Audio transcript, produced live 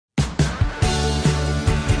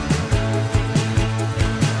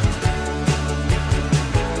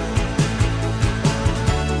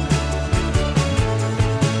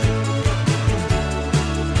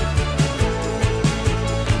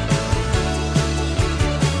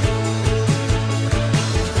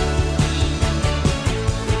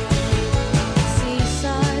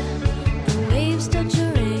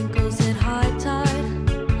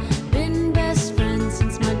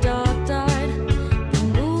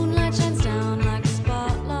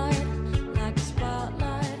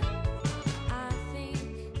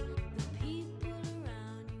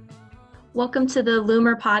Welcome to the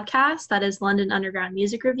Loomer podcast. That is London Underground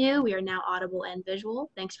Music Review. We are now audible and visual.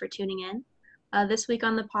 Thanks for tuning in. This week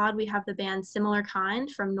on the pod, we have the band Similar Kind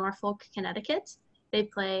from Norfolk, Connecticut. They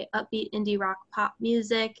play upbeat indie rock pop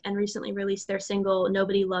music and recently released their single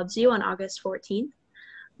Nobody Loves You on August 14th.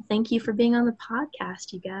 Thank you for being on the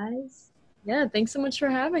podcast, you guys. Yeah, thanks so much for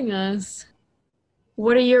having us.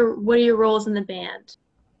 What are your roles in the band?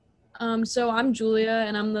 So I'm Julia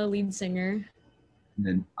and I'm the lead singer. And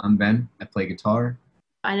then I'm Ben. I play guitar.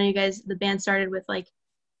 I know you guys, the band started with like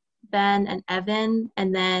Ben and Evan,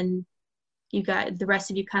 and then you got the rest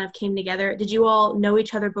of you kind of came together. Did you all know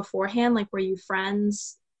each other beforehand? Like, were you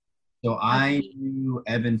friends? So I knew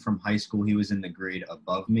Evan from high school. He was in the grade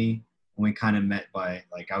above me. And we kind of met by,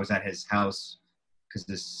 like, I was at his house because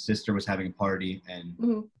his sister was having a party and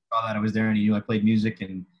saw that I was there and he knew I played music.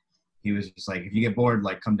 And he was just like, if you get bored,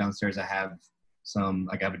 like, come downstairs. I have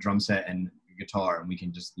a drum set and a guitar and we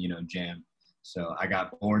can just, jam. So I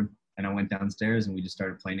got bored and I went downstairs and we just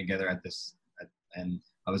started playing together and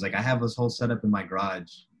I was like, I have this whole setup in my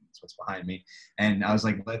garage. That's what's behind me. And I was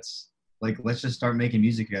like, let's just start making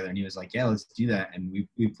music together. And he was like, yeah, let's do that. And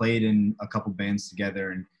we played in a couple bands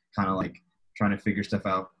together and kind of like trying to figure stuff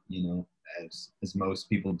out, as most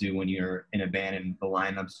people do when you're in a band and the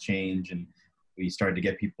lineups change. And we started to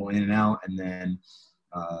get people in and out. And then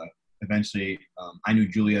eventually I knew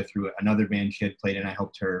Julia through another band she had played in. I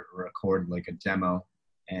helped her record like a demo.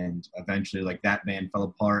 And eventually, like, that band fell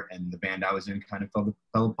apart, and the band I was in kind of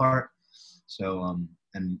fell apart. So,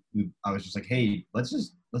 I was just like, hey,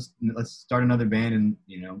 let's start another band, and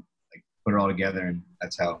like put it all together, and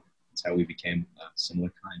that's how we became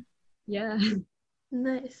Similar Kind. Yeah.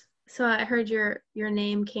 Nice. So I heard your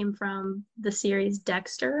name came from the series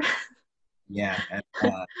Dexter. Yeah. And,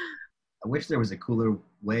 I wish there was a cooler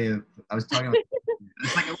way of. I was talking about.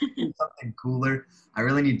 It's like I wish there was something cooler. I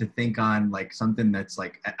really need to think on like something that's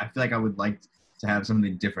like. I feel like I would like to have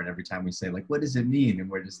something different every time we say like, what does it mean? And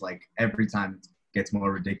we're just like every time it gets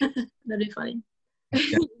more ridiculous. That'd be funny.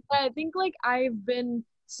 I think like I've been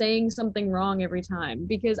saying something wrong every time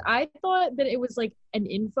because I thought that it was like an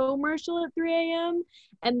infomercial at 3 a.m.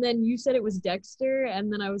 and then you said it was Dexter and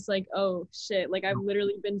then I was like, oh shit, like I've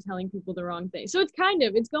literally been telling people the wrong thing. So it's going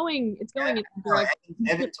Yeah. in direct.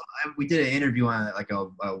 Evan, we did an interview on it like a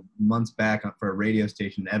months back for a radio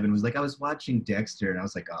station. Evan was like, I was watching Dexter and I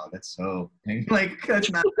was like, oh, that's so like that's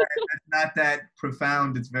not that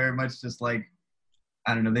profound. It's very much just like,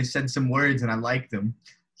 I don't know, they said some words and I liked them.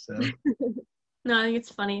 So No, I think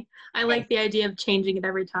it's funny. I like the idea of changing it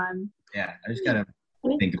every time. yeah, I just gotta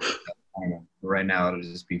think about that. I don't know. But right now it'll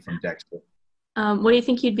just be from Dexter. What do you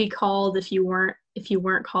think you'd be called if you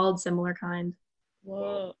weren't called Similar Kind?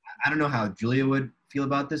 Whoa. I don't know how Julia would feel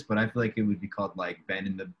about this, but I feel like it would be called like Ben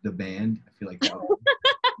and the Band. I feel like that would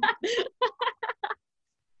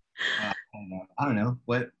I don't know.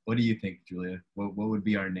 What do you think, Julia? What would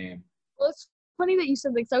be our name? Well, it's funny that you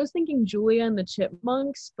said that 'cause I was thinking Julia and the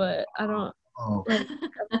Chipmunks, but I don't. Oh,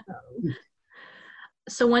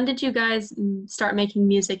 So when did you guys start making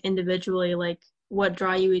music individually? Like, what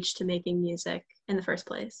draw you each to making music in the first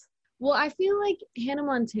place? Well, I feel like Hannah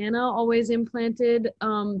Montana always implanted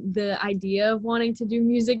the idea of wanting to do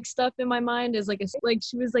music stuff in my mind as like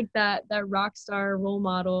she was like that rock star role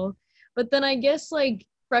model. But then I guess like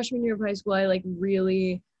freshman year of high school, I like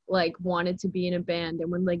really like wanted to be in a band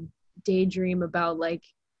and would like daydream about like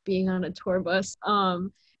being on a tour bus.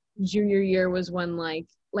 Junior year was when like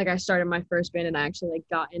I started my first band and I actually like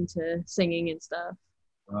got into singing and stuff.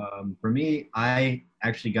 for me, I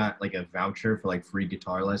actually got like a voucher for like free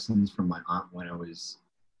guitar lessons from my aunt when I was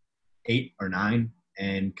 8 or 9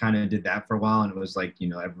 and kind of did that for a while. And it was like,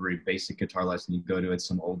 every basic guitar lesson you go to, it's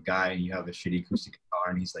some old guy and you have a shitty acoustic guitar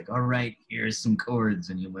and he's like, all right, here's some chords.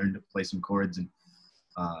 And you learn to play some chords. And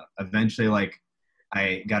eventually like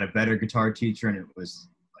I got a better guitar teacher and it was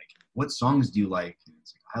like, what songs do you like? And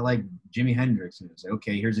it's like, I like Jimi Hendrix. And it's like,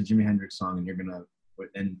 okay, here's a Jimi Hendrix song.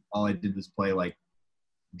 And all I did was play like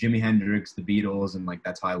Jimi Hendrix, the Beatles, and like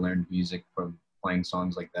that's how I learned music, from playing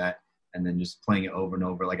songs like that and then just playing it over and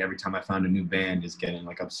over. Like every time I found a new band, is getting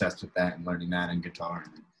like obsessed with that and learning that on guitar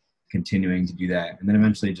and continuing to do that. And then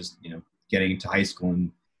eventually just, getting into high school and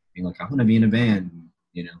being like, I want to be in a band,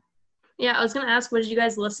 Yeah, I was gonna ask, what did you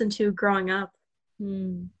guys listen to growing up? Like, do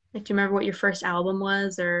you remember what your first album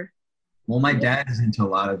was, or? Well, my dad is into a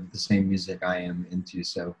lot of the same music I am into,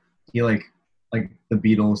 so he like the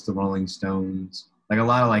Beatles, the Rolling Stones, like a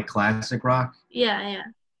lot of like classic rock. Yeah.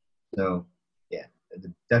 So yeah,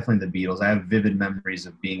 definitely the Beatles. I have vivid memories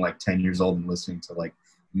of being like 10 years old and listening to like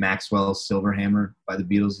Maxwell's Silverhammer by the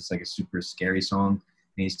Beatles. It's like a super scary song,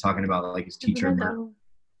 and he's talking about like his teacher.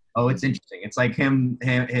 Oh, it's interesting. It's like him,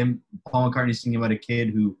 Paul McCartney singing about a kid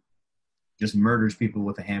who just murders people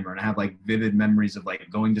with a hammer, and I have like vivid memories of like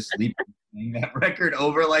going to sleep and playing that record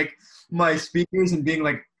over like my speakers and being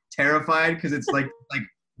like terrified because it's like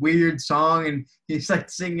weird song, and he's like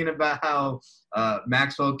singing about how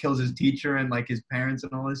Maxwell kills his teacher and like his parents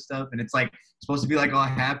and all this stuff, and it's like supposed to be like all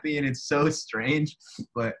happy, and it's so strange,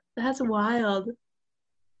 but That's wild.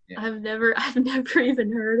 Yeah. I've never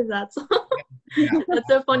even heard of that song. Yeah. That's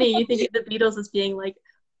so funny. You think of the Beatles as being like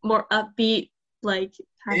more upbeat, like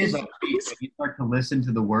It is happy upbeat, songs. but you start to listen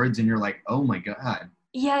to the words and you're like, oh my god.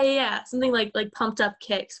 Yeah. Something like Pumped Up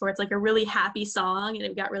Kicks, where it's like a really happy song and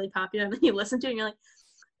it got really popular, and then you listen to it and you're like,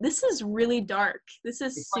 this is really dark. This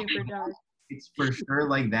is super dark. It's for sure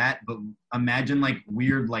like that, but imagine like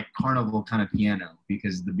weird like carnival kind of piano,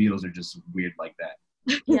 because the Beatles are just weird like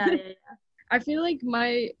that. Yeah. I feel like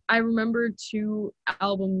I remember 2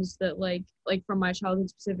 albums that like from my childhood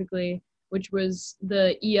specifically, which was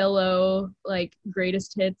the ELO like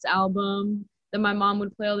greatest hits album that my mom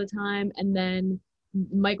would play all the time, and then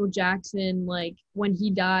Michael Jackson, like when he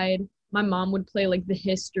died, my mom would play like the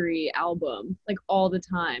History album like all the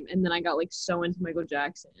time, and then I got like so into Michael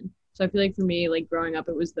Jackson. So I feel like for me, like growing up,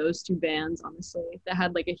 it was those 2 bands honestly that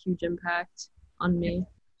had like a huge impact on me.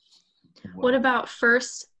 What about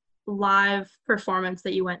first live performance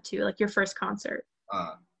that you went to, like your first concert?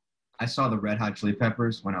 I saw the Red Hot Chili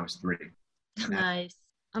Peppers when I was 3. Nice.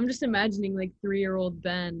 I'm just imagining like 3-year-old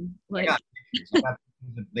Ben, like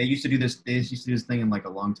They used to do this thing in like a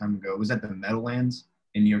long time ago. It was at the Meadowlands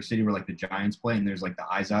in New York City where like the Giants play, and there's like the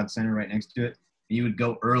Izod Center right next to it. And you would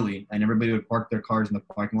go early, and everybody would park their cars in the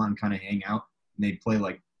parking lot and kind of hang out. And they'd play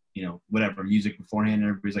like, whatever music beforehand, and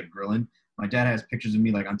everybody's like grilling. My dad has pictures of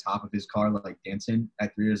me like on top of his car, like dancing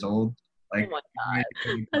at 3 years old. Like, oh my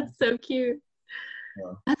God. That's so cute.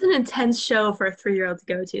 Yeah. That's an intense show for a 3-year-old to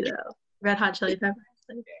go to, though. Red Hot Chili Peppers.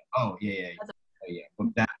 Oh yeah. Oh yeah. But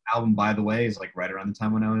that album, by the way, is like right around the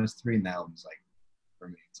time when I was 3, and that album's like, for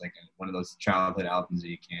me, it's like one of those childhood albums that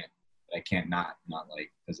I can't not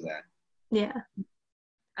like because of that. Yeah.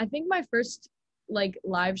 I think my first like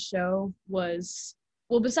live show was,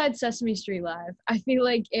 well, besides Sesame Street Live, I feel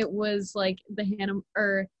like it was like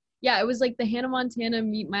it was like the Hannah Montana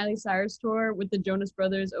Meet Miley Cyrus tour with the Jonas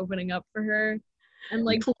Brothers opening up for her. And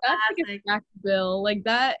like that's like a stacked bill. Like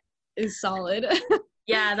that is solid.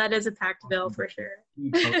 Yeah, that is a packed bill for sure.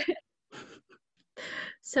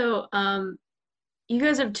 So, you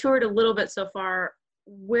guys have toured a little bit so far.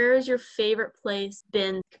 Where is your favorite place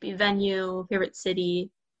been? It could be venue, favorite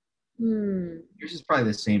city. Yours is probably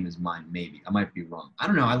the same as mine, maybe. I might be wrong. I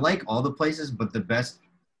don't know. I like all the places, but the best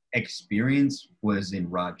experience was in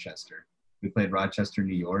Rochester. We played Rochester,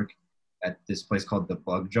 New York at this place called the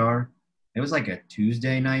Bug Jar. It was like a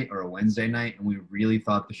Tuesday night or a Wednesday night, and we really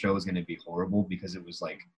thought the show was going to be horrible because it was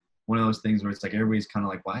like one of those things where it's like everybody's kind of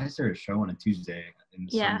like, why is there a show on a Tuesday in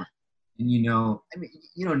the summer? And you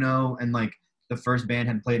don't know. And like the first band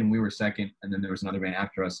had played and we were second, and then there was another band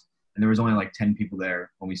after us, and there was only like 10 people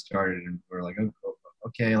there when we started, and we were like, oh,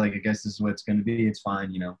 okay, like I guess this is what it's going to be. It's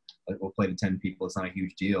fine, like we'll play to 10 people. It's not a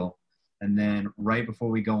huge deal. And then right before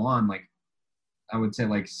we go on, like I would say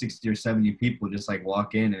like 60 or 70 people just like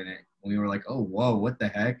walk in, and we were like, oh, whoa, what the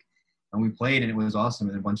heck? And we played, and it was awesome.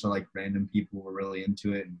 And a bunch of like random people were really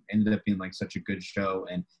into it, and ended up being like such a good show.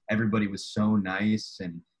 And everybody was so nice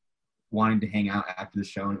and wanting to hang out after the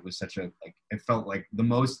show. And it was such a, like, it felt like the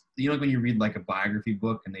most, like when you read like a biography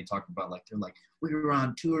book and they talk about like, they're like, we were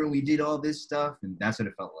on tour and we did all this stuff. And that's what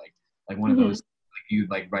it felt like one of those, like you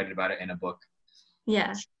like write about it in a book.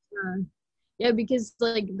 Yeah. Yeah, because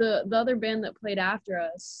like the other band that played after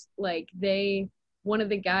us, like one of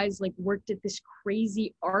the guys like worked at this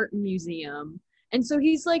crazy art museum. And so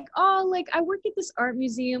he's like, oh, like I work at this art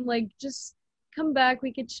museum, like just come back,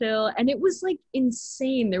 we could chill. And it was like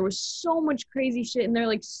insane. There was so much crazy shit in there,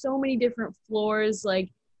 like so many different floors. Like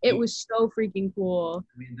it was so freaking cool.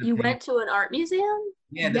 You went to an art museum?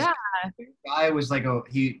 Yeah. This guy was like,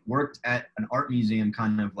 he worked at an art museum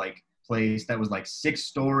kind of like place that was like 6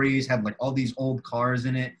 stories, had like all these old cars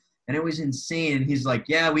in it. And it was insane. And he's like,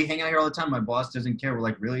 yeah, we hang out here all the time. My boss doesn't care. We're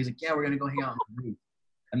like, really? He's like, yeah, we're going to go hang out on the roof.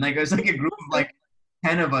 And like, it was like a group of like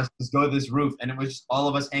 10 of us just go to this roof. And it was just all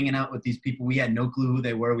of us hanging out with these people. We had no clue who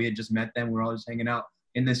they were. We had just met them. We were all just hanging out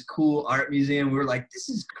in this cool art museum. We were like, this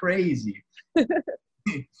is crazy.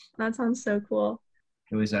 That sounds so cool.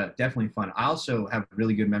 It was definitely fun. I also have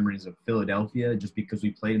really good memories of Philadelphia just because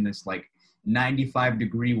we played in this like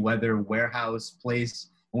 95-degree weather warehouse place.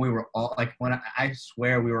 And we were all like, I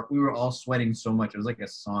swear we were all sweating so much. It was like a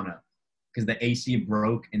sauna because the AC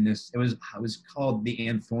broke in this. It was called the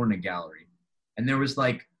Anthorna Gallery. And there was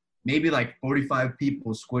like maybe like 45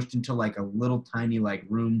 people squished into like a little tiny like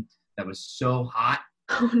room that was so hot.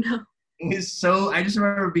 Oh no. It was so, I just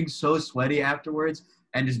remember being so sweaty afterwards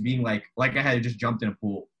and just being like I had just jumped in a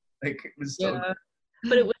pool. Like it was so, Yeah.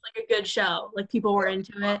 But it was like a good show. Like people were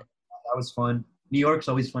into it. that was fun. New York's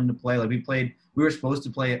always fun to play. Like we were supposed to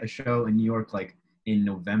play a show in New York like in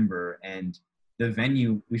November, and the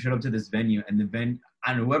venue, we showed up to this venue, and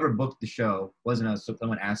I don't know, whoever booked the show, wasn't us, so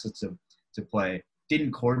someone asked us to play,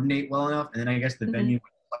 didn't coordinate well enough, and then I guess the venue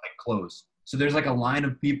like closed. So there's like a line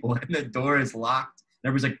of people and the door is locked. And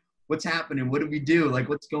everybody's like, what's happening? What do we do? Like,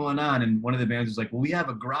 what's going on? And one of the bands was like, well, we have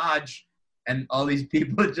a garage. And all these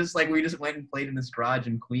people just like, we just went and played in this garage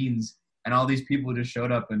in Queens. And all these people just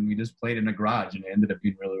showed up and we just played in a garage, and it ended up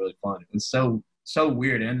being really, really fun. It was so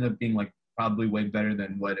weird. It ended up being like probably way better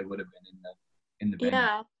than what it would have been in the venue.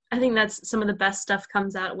 Yeah. I think that's some of the best stuff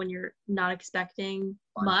comes out when you're not expecting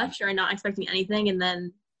much or not expecting anything, and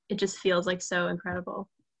then it just feels like so incredible.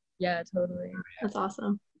 Yeah, totally. That's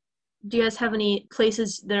awesome. Do you guys have any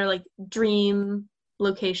places that are like dream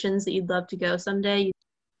locations that you'd love to go someday?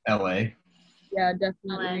 LA. Yeah,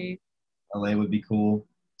 definitely. LA would be cool.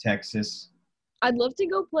 Texas. I'd love to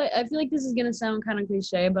go play. I feel like this is gonna sound kind of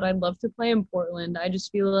cliche, but I'd love to play in Portland. I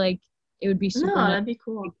just feel like it would be super. No, that'd be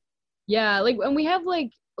cool. Yeah, like, and we have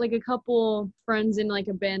like a couple friends in like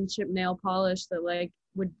a band, Chip Nail Polish, that like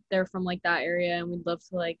they're from like that area, and we'd love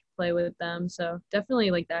to like play with them. So definitely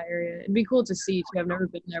like that area. It'd be cool to see too. I've never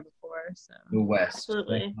been there before. So the West.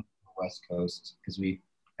 Absolutely. West Coast, because we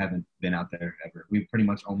haven't been out there ever. We've pretty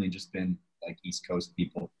much only just been like East Coast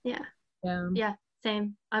people. Yeah. Yeah.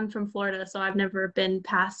 Same. I'm from Florida, so I've never been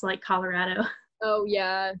past like Colorado. Oh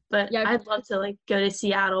yeah. But yeah, I'd love to like go to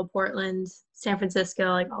Seattle, Portland, San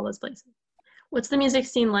Francisco, like all those places. What's the music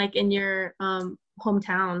scene like in your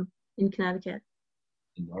hometown in Connecticut?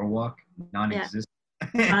 In Norwalk, non-existent.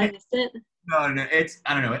 Yeah. Non-existent? No, it's,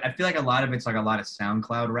 I don't know. I feel like a lot of it's like a lot of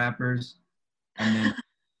SoundCloud rappers. And then,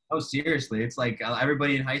 oh, seriously, it's like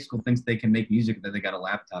everybody in high school thinks they can make music, that they got a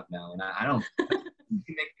laptop now. And I don't, you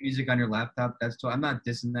can make music on your laptop. I'm not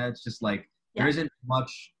dissing that. It's just like, there isn't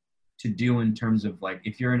much to do in terms of like,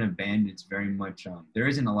 if you're in a band, it's very much, there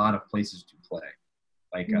isn't a lot of places to play.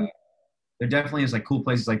 Like, there definitely is like cool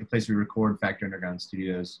places, like the place we record, Factory Underground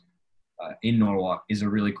Studios in Norwalk is a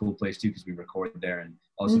really cool place too, because we record there. And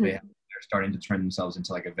also they're starting to turn themselves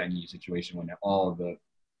into like a venue situation when all the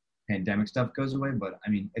pandemic stuff goes away. But I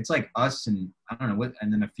mean, it's like us and I don't know what,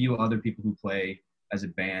 and then a few other people who play as a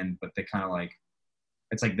band, but they kind of like,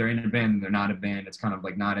 it's like they're in a band and they're not a band. It's kind of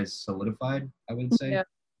like not as solidified, I would say. Yeah.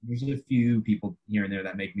 There's a few people here and there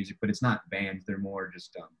that make music, but it's not bands. They're more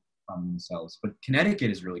just from themselves. But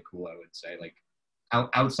Connecticut is really cool, I would say. Like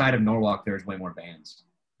outside of Norwalk, there's way more bands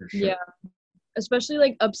for sure. Yeah, especially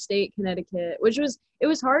like upstate Connecticut, it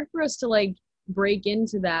was hard for us to like break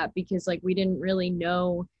into that because like we didn't really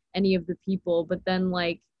know any of the people. But then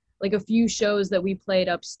like a few shows that we played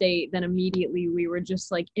upstate, then immediately we were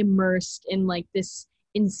just like immersed in like this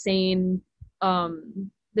insane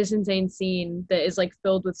scene that is like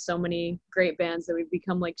filled with so many great bands that we've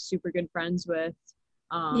become like super good friends with.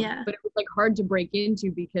 But it was like hard to break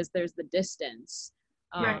into because there's the distance.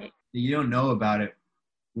 Right. You don't know about it.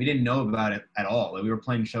 We didn't know about it at all. Like, we were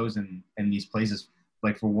playing shows in these places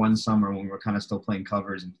like for one summer when we were kind of still playing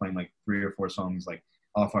covers and playing like 3 or 4 songs like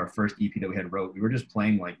off our first EP that we had wrote. We were just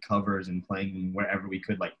playing like covers and playing wherever we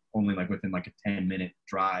could, like only like within like a 10-minute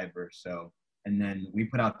drive or so. And then we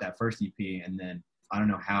put out that first EP, and then I don't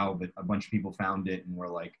know how, but a bunch of people found it and were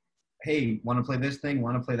like, hey, want to play this thing?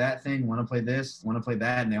 Want to play that thing? Want to play this? Want to play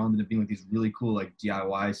that? And they all ended up being like these really cool like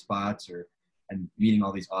DIY spots and meeting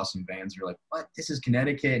all these awesome bands. You're like, what? This is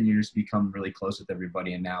Connecticut, and you just become really close with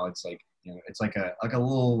everybody. And now it's like, you know, it's like a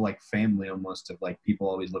little like family almost of like people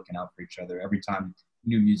always looking out for each other. Every time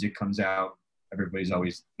new music comes out, everybody's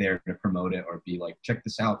always there to promote it or be like, check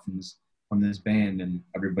this out from this band, and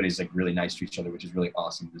everybody's like really nice to each other, which is really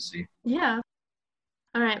awesome to see. Yeah.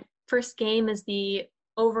 All right. First game is the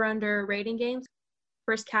over-under rating games.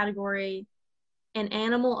 First category, an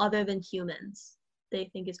animal other than humans they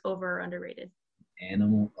think is over or underrated.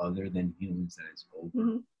 Animal other than humans that is over.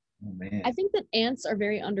 Mm-hmm. Oh man. I think that ants are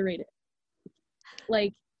very underrated.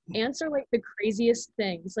 Like ants are like the craziest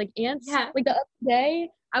things. Like ants, like the other day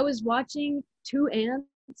I was watching 2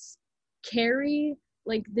 ants carry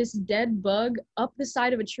like this dead bug up the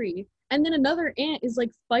side of a tree, and then another ant is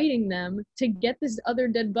like fighting them to get this other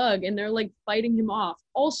dead bug, and they're like fighting him off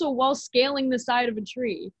also while scaling the side of a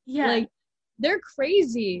tree. Like they're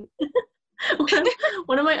crazy.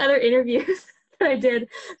 One of my other interviews that I did,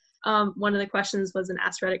 one of the questions was an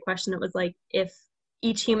Ask Reddit question. It was like, if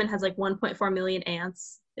each human has like 1.4 million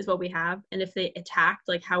ants, is what we have. And if they attacked,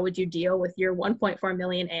 like, how would you deal with your 1.4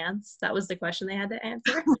 million ants? That was the question they had to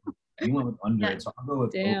answer. You went with under Yeah. it, so I'll go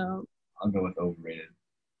with Damn. I'll go with overrated.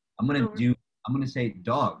 I'm gonna say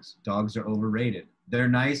dogs. Dogs are overrated. They're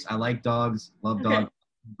nice. I like dogs. Love dogs.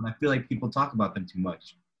 But I feel like people talk about them too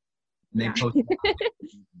much. And they Yeah. post.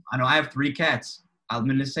 I know I have 3 cats. I'm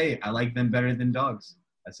gonna say it. I like them better than dogs.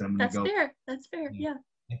 That's what I'm gonna That's go. fair. That's fair. Yeah.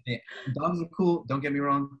 Dogs are cool. Don't get me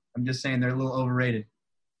wrong. I'm just saying they're a little overrated.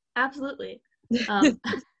 Absolutely.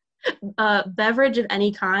 Beverage of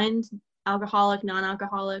any kind, alcoholic,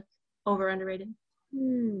 non-alcoholic, over, underrated.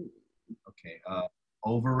 Okay.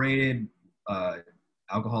 Overrated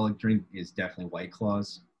alcoholic drink is definitely White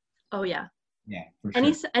Claws. Oh yeah. Yeah, for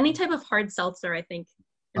sure. Any type of hard seltzer, I think,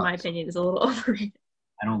 in my opinion, is a little overrated.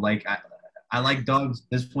 I don't like. I like dogs.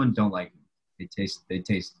 This one don't like. They taste.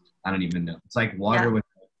 I don't even know. It's like water with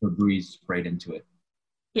Febreze sprayed into it.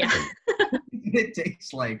 Yeah. It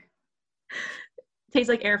tastes like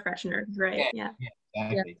air freshener, right? Yeah.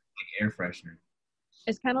 Exactly. Like air freshener.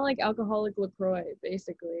 It's kind of like alcoholic LaCroix,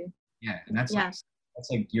 basically. Yeah, and that's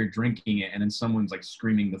like you're drinking it, and then someone's like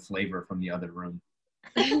screaming the flavor from the other room.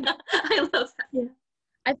 I love that. Yeah.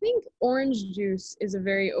 I think orange juice is a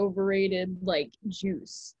very overrated like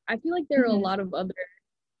juice. I feel like there are a lot of other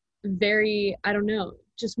very, I don't know,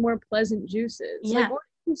 just more pleasant juices. Yeah. Like orange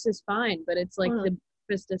juice is fine, but it's like the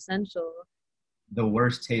breakfast essential. The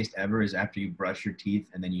worst taste ever is after you brush your teeth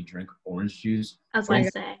and then you drink orange juice. I was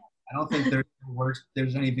gonna say. I don't think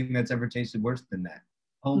there's anything that's ever tasted worse than that.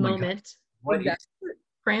 Oh my god. What exactly.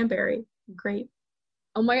 Cranberry, grape.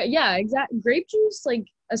 Oh my god, yeah, exactly. Grape juice, like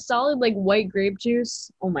a solid like white grape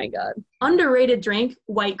juice. Oh my god. Underrated drink,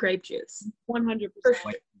 white grape juice. 100%.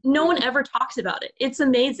 No one ever talks about it. It's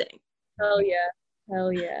amazing. Hell yeah.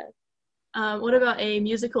 What about a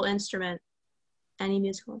musical instrument? Any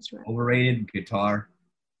musical instrument? Overrated guitar.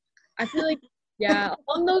 I feel like, yeah,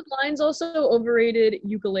 on those lines, also overrated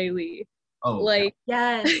ukulele. Oh, like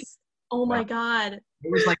yes. Oh my god.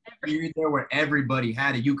 It was like a period there where everybody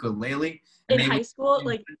had a ukulele. In high school,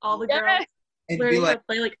 like all the girls learning how to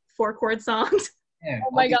play like 4-chord songs. Yeah,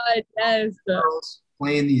 oh my god, yes. Girls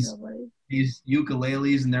playing these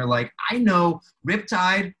ukuleles, and they're like, I know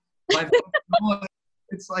Riptide.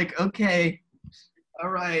 It's like, okay, all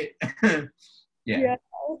right. Yeah.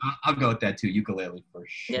 I'll go with that too, ukulele for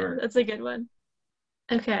sure. Yeah, that's a good one.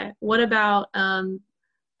 Okay, what about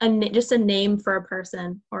just a name for a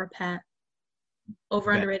person or a pet?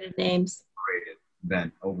 Underrated names. Overrated.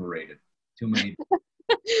 Ben, overrated. Too many.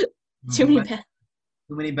 Too many Ben.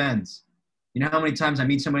 Too many Bens. You know how many times I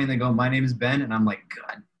meet somebody and they go, my name is Ben, and I'm like,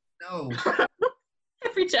 God, no.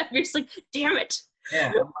 Every time you're just like, damn it. Yeah,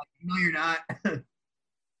 I'm like, no, you're not.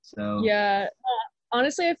 So. Yeah.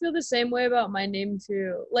 Honestly, I feel the same way about my name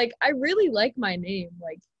too. Like, I really like my name,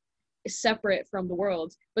 like, separate from the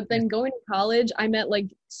world. But then going to college, I met like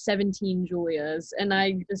 17 Julias, and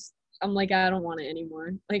I'm like, I don't want it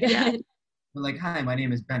anymore. Like, yeah. We're like, hi, my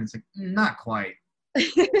name is Ben. It's like, not quite.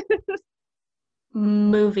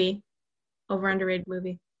 Movie. Underrated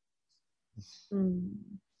movie.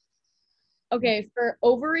 Okay, for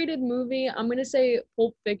overrated movie, I'm gonna say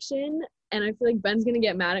Pulp Fiction, and I feel like Ben's gonna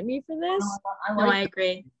get mad at me for this. I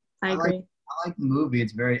agree. I agree. I like the movie.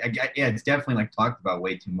 It's very, it's definitely like talked about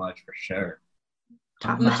way too much for sure.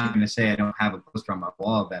 I'm not gonna say I don't have a poster on my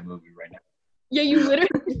wall of that movie right now. Yeah, you literally.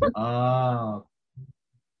 I'm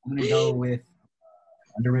gonna go with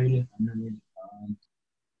underrated.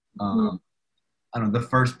 I don't know, the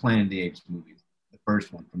first Planet of the Apes movie, the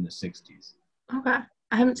first one from the 60s. Okay,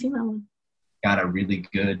 I haven't seen that one. Got a really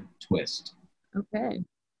good twist. Okay.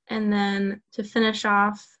 And then to finish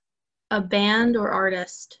off, a band or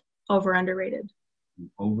artist, underrated.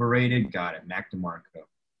 Overrated, got it. Mac DeMarco.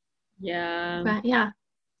 Yeah. But yeah,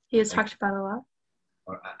 he has talked about it a lot.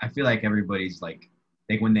 I feel like everybody's like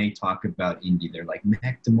when they talk about indie, they're like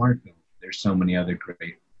Mac DeMarco. There's so many other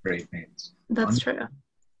great bands. That's true.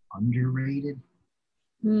 Underrated.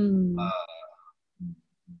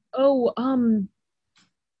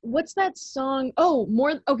 What's that song?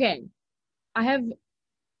 Okay. I have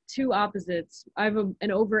two opposites. I have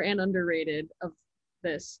an over and underrated of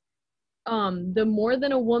this. The More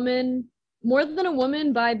Than a Woman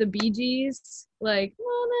by the Bee Gees, like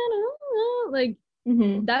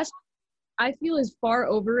that's, I feel, is far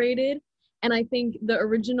overrated, and I think the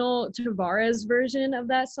original Tavares version of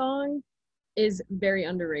that song is very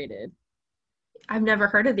underrated. I've never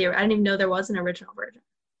heard of I didn't even know there was an original version.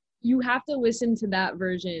 You have to listen to that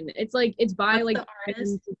version. It's like, it's by What's like the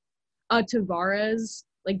artist? Tavares,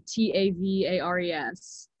 like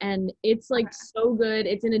Tavares, and it's like so good.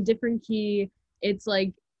 It's in a different key. It's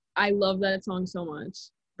like, I love that song so much.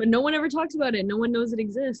 but no one ever talks about it. No one knows it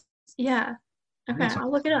exists. Yeah. Okay,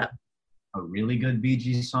 I'll look it up. A really good Bee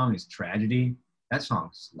Gees song is Tragedy. That song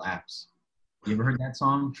slaps. You ever heard that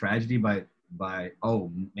song? Tragedy by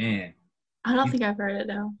oh man. I don't think I've heard it,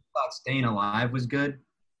 no. Thought Staying Alive was good.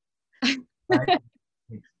 Yep.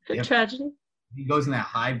 Tragedy? He goes in that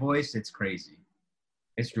high voice, it's crazy.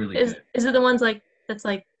 It's really good. Is it the ones like that's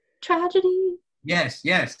like Tragedy? Yes.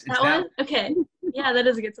 It's that one? Okay. Yeah, that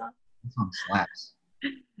is a good song. That song slaps.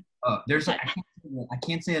 I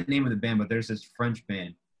can't say the name of the band, but there's this French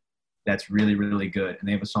band that's really, really good. And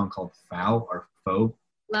they have a song called Faux or Faux.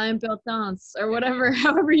 L'importance or whatever,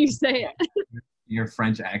 however you say it. Your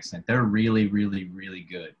French accent. They're really, really, really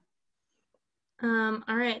good. All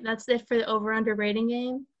right, that's it for the over-under rating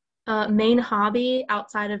game. Main hobby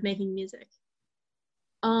outside of making music.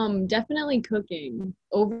 Definitely cooking.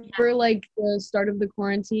 Over like the start of the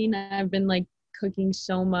quarantine, I've been like cooking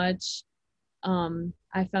so much.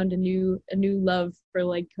 I found a new love for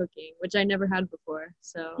like cooking, which I never had before.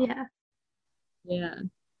 So yeah.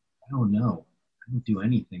 I don't know. I don't do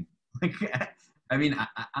anything. Like, I mean,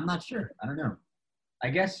 I'm not sure. I don't know. I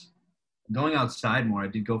guess going outside more. I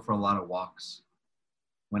did go for a lot of walks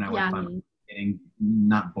when I was finally getting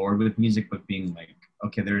not bored with music, but being like,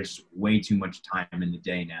 okay, there's way too much time in the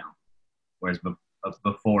day now. Whereas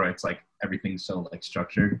before, it's like everything's so like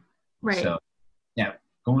structured. Right. So yeah,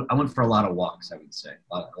 I went for a lot of walks. I would say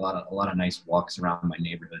a lot of nice walks around my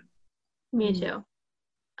neighborhood. Me too.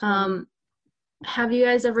 Have you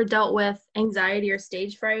guys ever dealt with anxiety or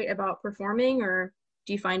stage fright about performing, or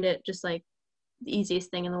do you find it just like the easiest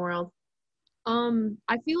thing in the world?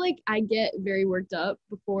 I feel like I get very worked up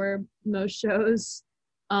before most shows.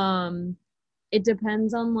 It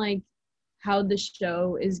depends on like how the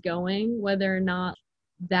show is going, whether or not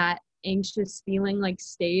that anxious feeling like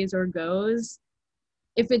stays or goes.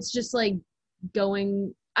 If it's just like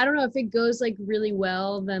going, I don't know, if it goes like really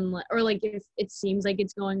well, then or like if it seems like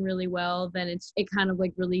it's going really well, then it kind of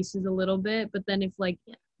like releases a little bit. But then if like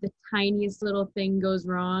the tiniest little thing goes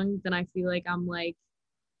wrong, then I feel like I'm like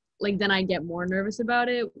then I get more nervous about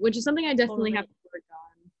it, which is something I definitely have to work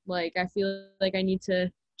on. Like I feel like I need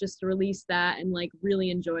to just release that and like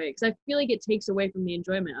really enjoy it, because I feel like it takes away from the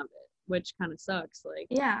enjoyment of it, which kind of sucks. Like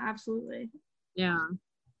yeah, absolutely. Yeah.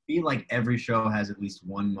 I feel like every show has at least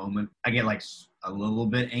one moment I get like a little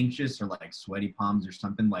bit anxious or like sweaty palms or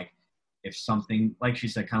something. Like if something, like she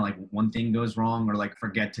said, kind of like one thing goes wrong, or like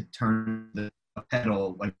forget to turn the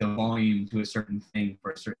pedal, like the volume to a certain thing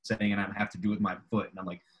for a certain setting, and I have to do it with my foot, and I'm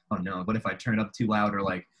like, oh no, what if I turn it up too loud, or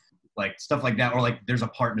like stuff like that. Or like there's a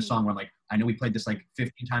part in a song where like, I know we played this like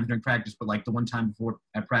 15 times during practice, but like the one time before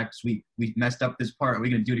at practice we messed up this part. Are we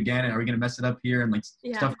gonna do it again? Are we gonna mess it up here? And like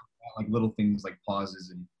stuff like little things like pauses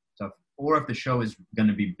and stuff. Or if the show is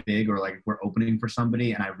gonna be big, or like we're opening for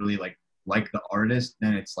somebody and I really like the artist,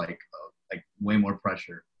 then it's like way more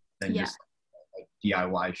pressure than just like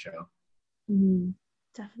DIY show. Mm-hmm.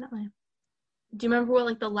 Definitely. Do you remember what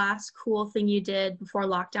like the last cool thing you did before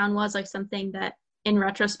lockdown was? Like something that in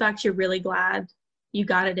retrospect you're really glad you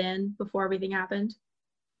got it in before everything happened?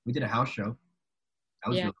 We did a house show. That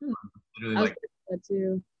was really fun. Literally I like, that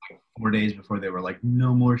too. like 4 days before they were like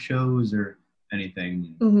no more shows or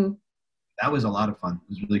anything. Mm-hmm. That was a lot of fun. It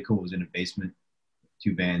was really cool. It was in a basement.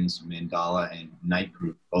 2 bands, Mandala and Night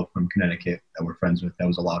Group, both from Connecticut, that we're friends with. That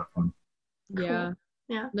was a lot of fun. Yeah. Cool.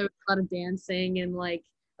 Yeah. There was a lot of dancing and like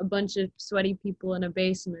a bunch of sweaty people in a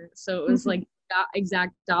basement. So it was like the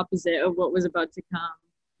exact opposite of what was about to come.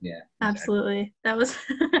 Yeah. Exactly. Absolutely. That was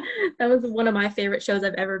that was one of my favorite shows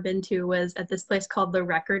I've ever been to, was at this place called the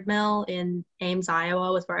Record Mill in Ames,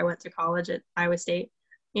 Iowa, was where I went to college at Iowa State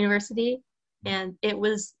University. And it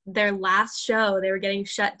was their last show. They were getting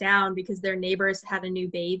shut down because their neighbors had a new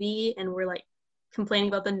baby and were like complaining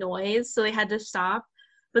about the noise. So they had to stop.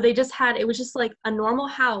 But they just had, it was just like a normal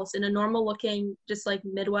house in a normal looking, just like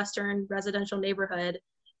Midwestern residential neighborhood.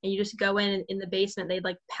 And you just go in the basement, they'd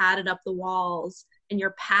like padded up the walls and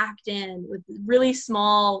you're packed in with really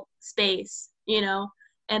small space, you know?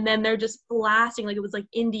 And then they're just blasting, like it was like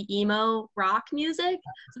indie emo rock music.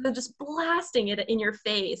 So they're just blasting it in your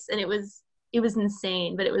face. And it was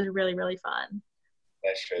insane, but it was really, really fun.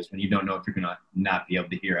 Best shows when you don't know if you're gonna not be able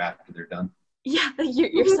to hear after they're done. Yeah,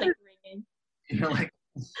 you're just like ringing. You're like,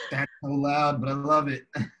 that's so loud, but I love it.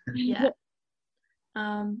 Yeah.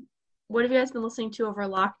 What have you guys been listening to over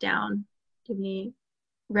lockdown? Do you have any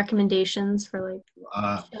recommendations for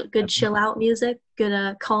like good chill out music,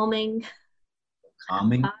 good calming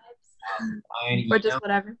vibes, or just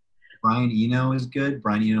whatever? Brian Eno is good.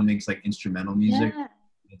 Brian Eno makes like instrumental music. Yeah.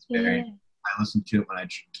 It's very. I listen to it when I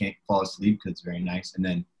can't fall asleep because it's very nice. And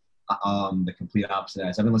then the complete opposite.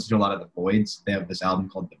 I've been listening to a lot of the Voids. They have this album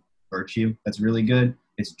called The Virtue that's really good.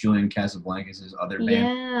 It's Julian Casablancas' other band.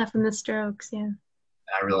 Yeah, from the Strokes, yeah.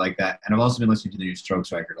 I really like that. And I've also been listening to the new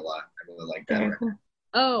Strokes record a lot. I really like that Very record.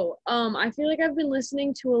 cool. Oh, I feel like I've been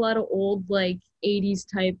listening to a lot of old like 80s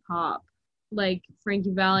type pop, like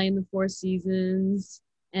Frankie Valli and the Four Seasons,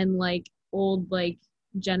 and like old like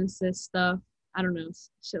Genesis stuff. I don't know,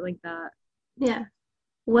 shit like that. Yeah.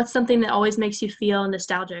 What's something that always makes you feel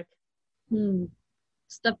nostalgic?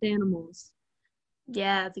 Stuffed animals.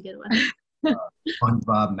 Yeah, that's a good one.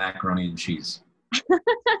 SpongeBob, macaroni and cheese.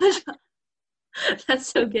 That's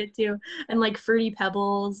so good too. And like Fruity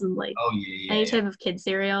Pebbles and like any type of kid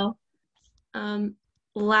cereal.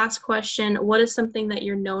 Last question. What is something that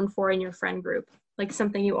you're known for in your friend group? Like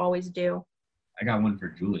something you always do? I got one for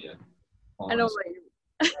Julia. I don't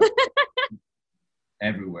like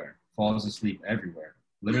everywhere. Falls asleep everywhere.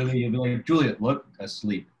 Literally, you'll be like, Julia, look,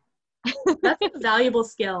 asleep. That's a valuable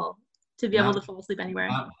skill to be able to fall asleep anywhere.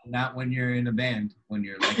 Not when you're in a band. When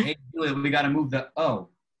you're like, hey, Julia, we got to move the, oh,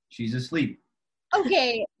 she's asleep.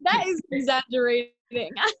 Okay, that is exaggerating.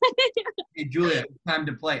 Hey, Julia, it's time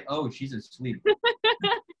to play. Oh, she's asleep.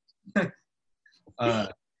 No,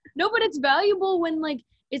 but it's valuable when like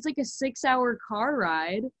it's like a 6-hour car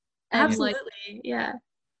ride. Absolutely, yeah.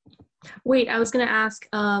 Wait, I was gonna ask.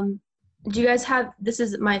 Do you guys have? This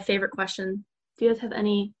is my favorite question. Do you guys have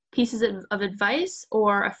any pieces of advice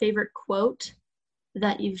or a favorite quote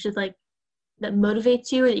that you should like that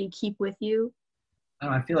motivates you or that you keep with you? I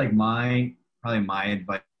don't know, I feel like my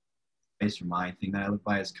advice or my thing that I live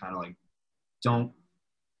by is kind of like don't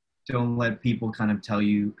let people kind of tell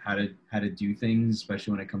you how to do things,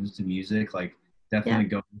 especially when it comes to music. Like definitely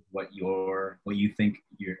go with what you think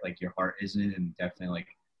your heart is in, and definitely like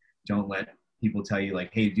don't let people tell you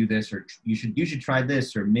like, hey, do this, or you should try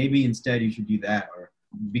this, or maybe instead you should do that, or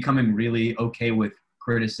becoming really okay with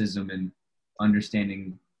criticism and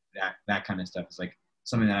understanding that kind of stuff is like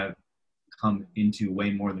something that I've come into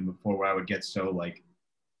way more than before, where I would get so like,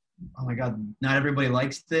 oh my God, not everybody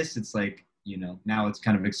likes this. It's like, you know, now it's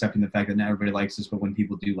kind of accepting the fact that not everybody likes this, but when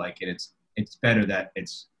people do like it, it's better that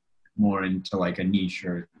it's more into like a niche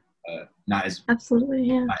or not as absolutely,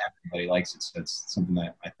 yeah. Not everybody likes it. So it's something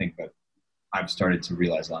that I think that I've started to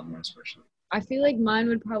realize a lot more, especially. I feel like mine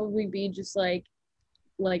would probably be just like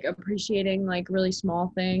appreciating like really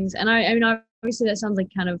small things. And I mean, obviously that sounds like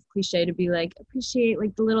kind of cliche to be like appreciate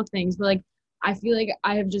like the little things, but like I feel like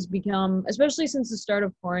I have just become, especially since the start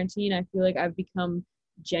of quarantine, I feel like I've become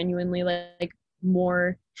genuinely like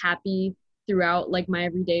more happy throughout like my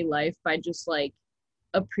everyday life by just like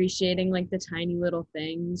appreciating like the tiny little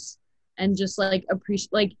things and just like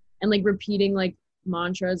appreciate like and like repeating like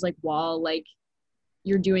mantras like while like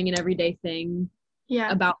you're doing an everyday thing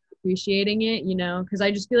about appreciating it, you know, because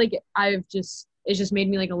I just feel like it's just made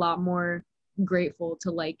me like a lot more grateful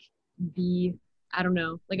to like be, I don't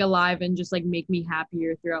know, like alive and just like make me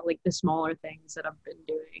happier throughout like the smaller things that I've been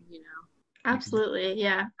doing, you know. Absolutely,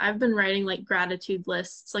 yeah. I've been writing like gratitude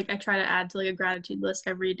lists. Like I try to add to like a gratitude list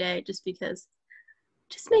every day just because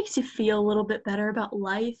it just makes you feel a little bit better about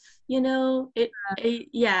life, you know. It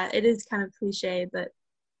is kind of cliche, but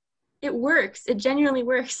it works. It genuinely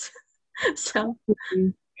works. So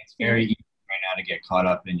it's very easy right now to get caught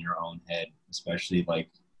up in your own head, especially like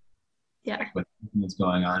with what's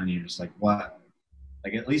going on, and you're just like, what?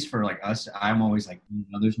 Like at least for like us, I'm always like, you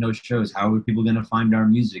know, there's no shows. How are people gonna find our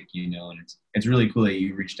music? You know, and it's really cool that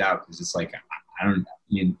you reached out because it's like I don't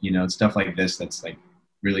you know, it's stuff like this that's like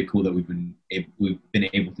really cool that we've been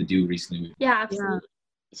able to do recently. Yeah, absolutely.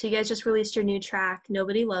 Yeah. So you guys just released your new track,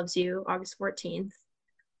 Nobody Loves You, August 14th.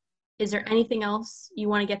 Is there anything else you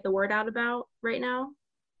want to get the word out about right now?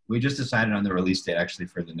 We just decided on the release date actually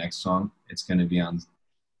for the next song. It's going to be on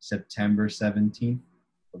September 17th.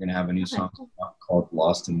 We're going to have a new song called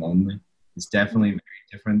Lost and Lonely. It's definitely very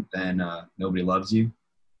different than Nobody Loves You.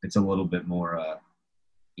 It's a little bit more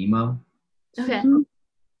emo. Okay.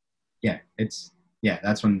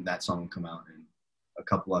 That's when that song will come out, and a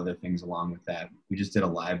couple other things along with that. We just did a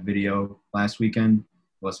live video last weekend,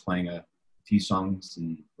 us playing a few songs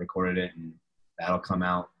and recorded it, and that'll come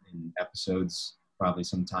out in episodes probably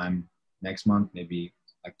sometime next month, maybe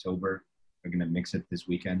October. We're gonna mix it this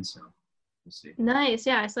weekend, so we'll see. Nice.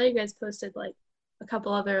 Yeah, I saw you guys posted like a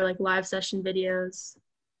couple other like live session videos.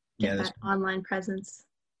 Get that online presence.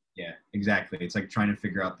 Yeah, exactly. It's like trying to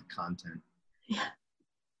figure out the content. Yeah.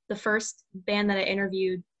 The first band that I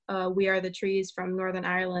interviewed, We Are the Trees from Northern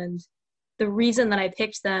Ireland, the reason that I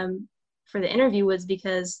picked them for the interview was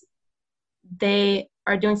because they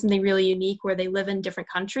are doing something really unique where they live in different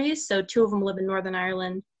countries. So 2 of them live in Northern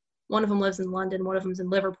Ireland, one of them lives in London, one of them's in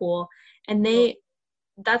Liverpool, and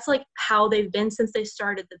that's like how they've been since they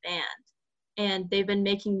started the band. And they've been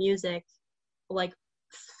making music like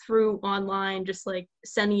through online, just like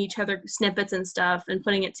sending each other snippets and stuff and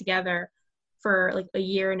putting it together for like a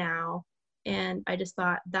year now. And I just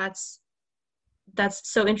thought that's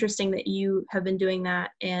so interesting that you have been doing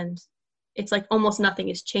that, and it's like almost nothing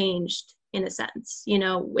has changed in a sense, you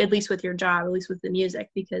know, at least with your job, at least with the music,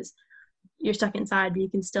 because you're stuck inside, but you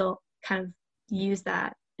can still kind of use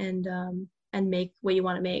that and make what you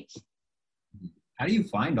want to make. How do you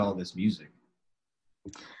find all this music?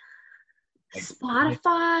 Like,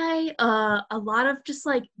 Spotify, a lot of just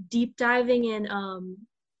like deep diving in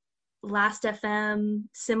Last FM,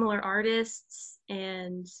 similar artists,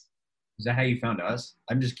 and is that how you found us?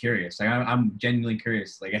 I'm just curious. Like I'm genuinely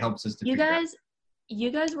curious. Like it helps us to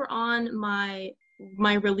you guys were on my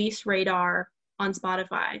release radar on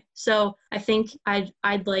Spotify. So I think I'd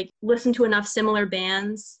like listen to enough similar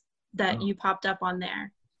bands that you popped up on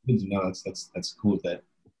there. Good to know. That's cool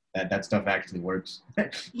that stuff actually works.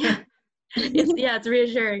 Yeah. It's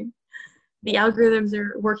reassuring. The algorithms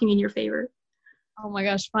are working in your favor. Oh my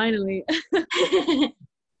gosh, finally.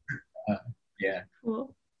 Yeah.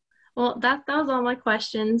 Cool. Well, that was all my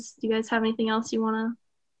questions. Do you guys have anything else you want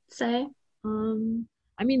to say?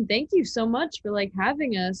 I mean, thank you so much for like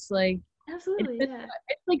having us. Like, absolutely,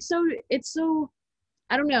 it's so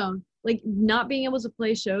I don't know, like not being able to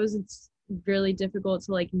play shows, it's really difficult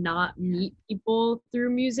to like not meet people through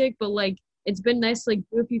music, but like it's been nice to like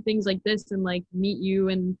do a few things like this and like meet you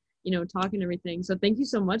and, you know, talk and everything. So thank you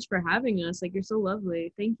so much for having us. Like, you're so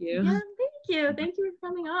lovely. Thank you. Yeah, thank you for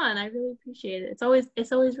coming on. I really appreciate it. It's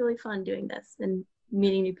always really fun doing this and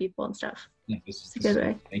meeting new people and stuff. Yeah, this is a good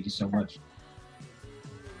way. Thank you so much.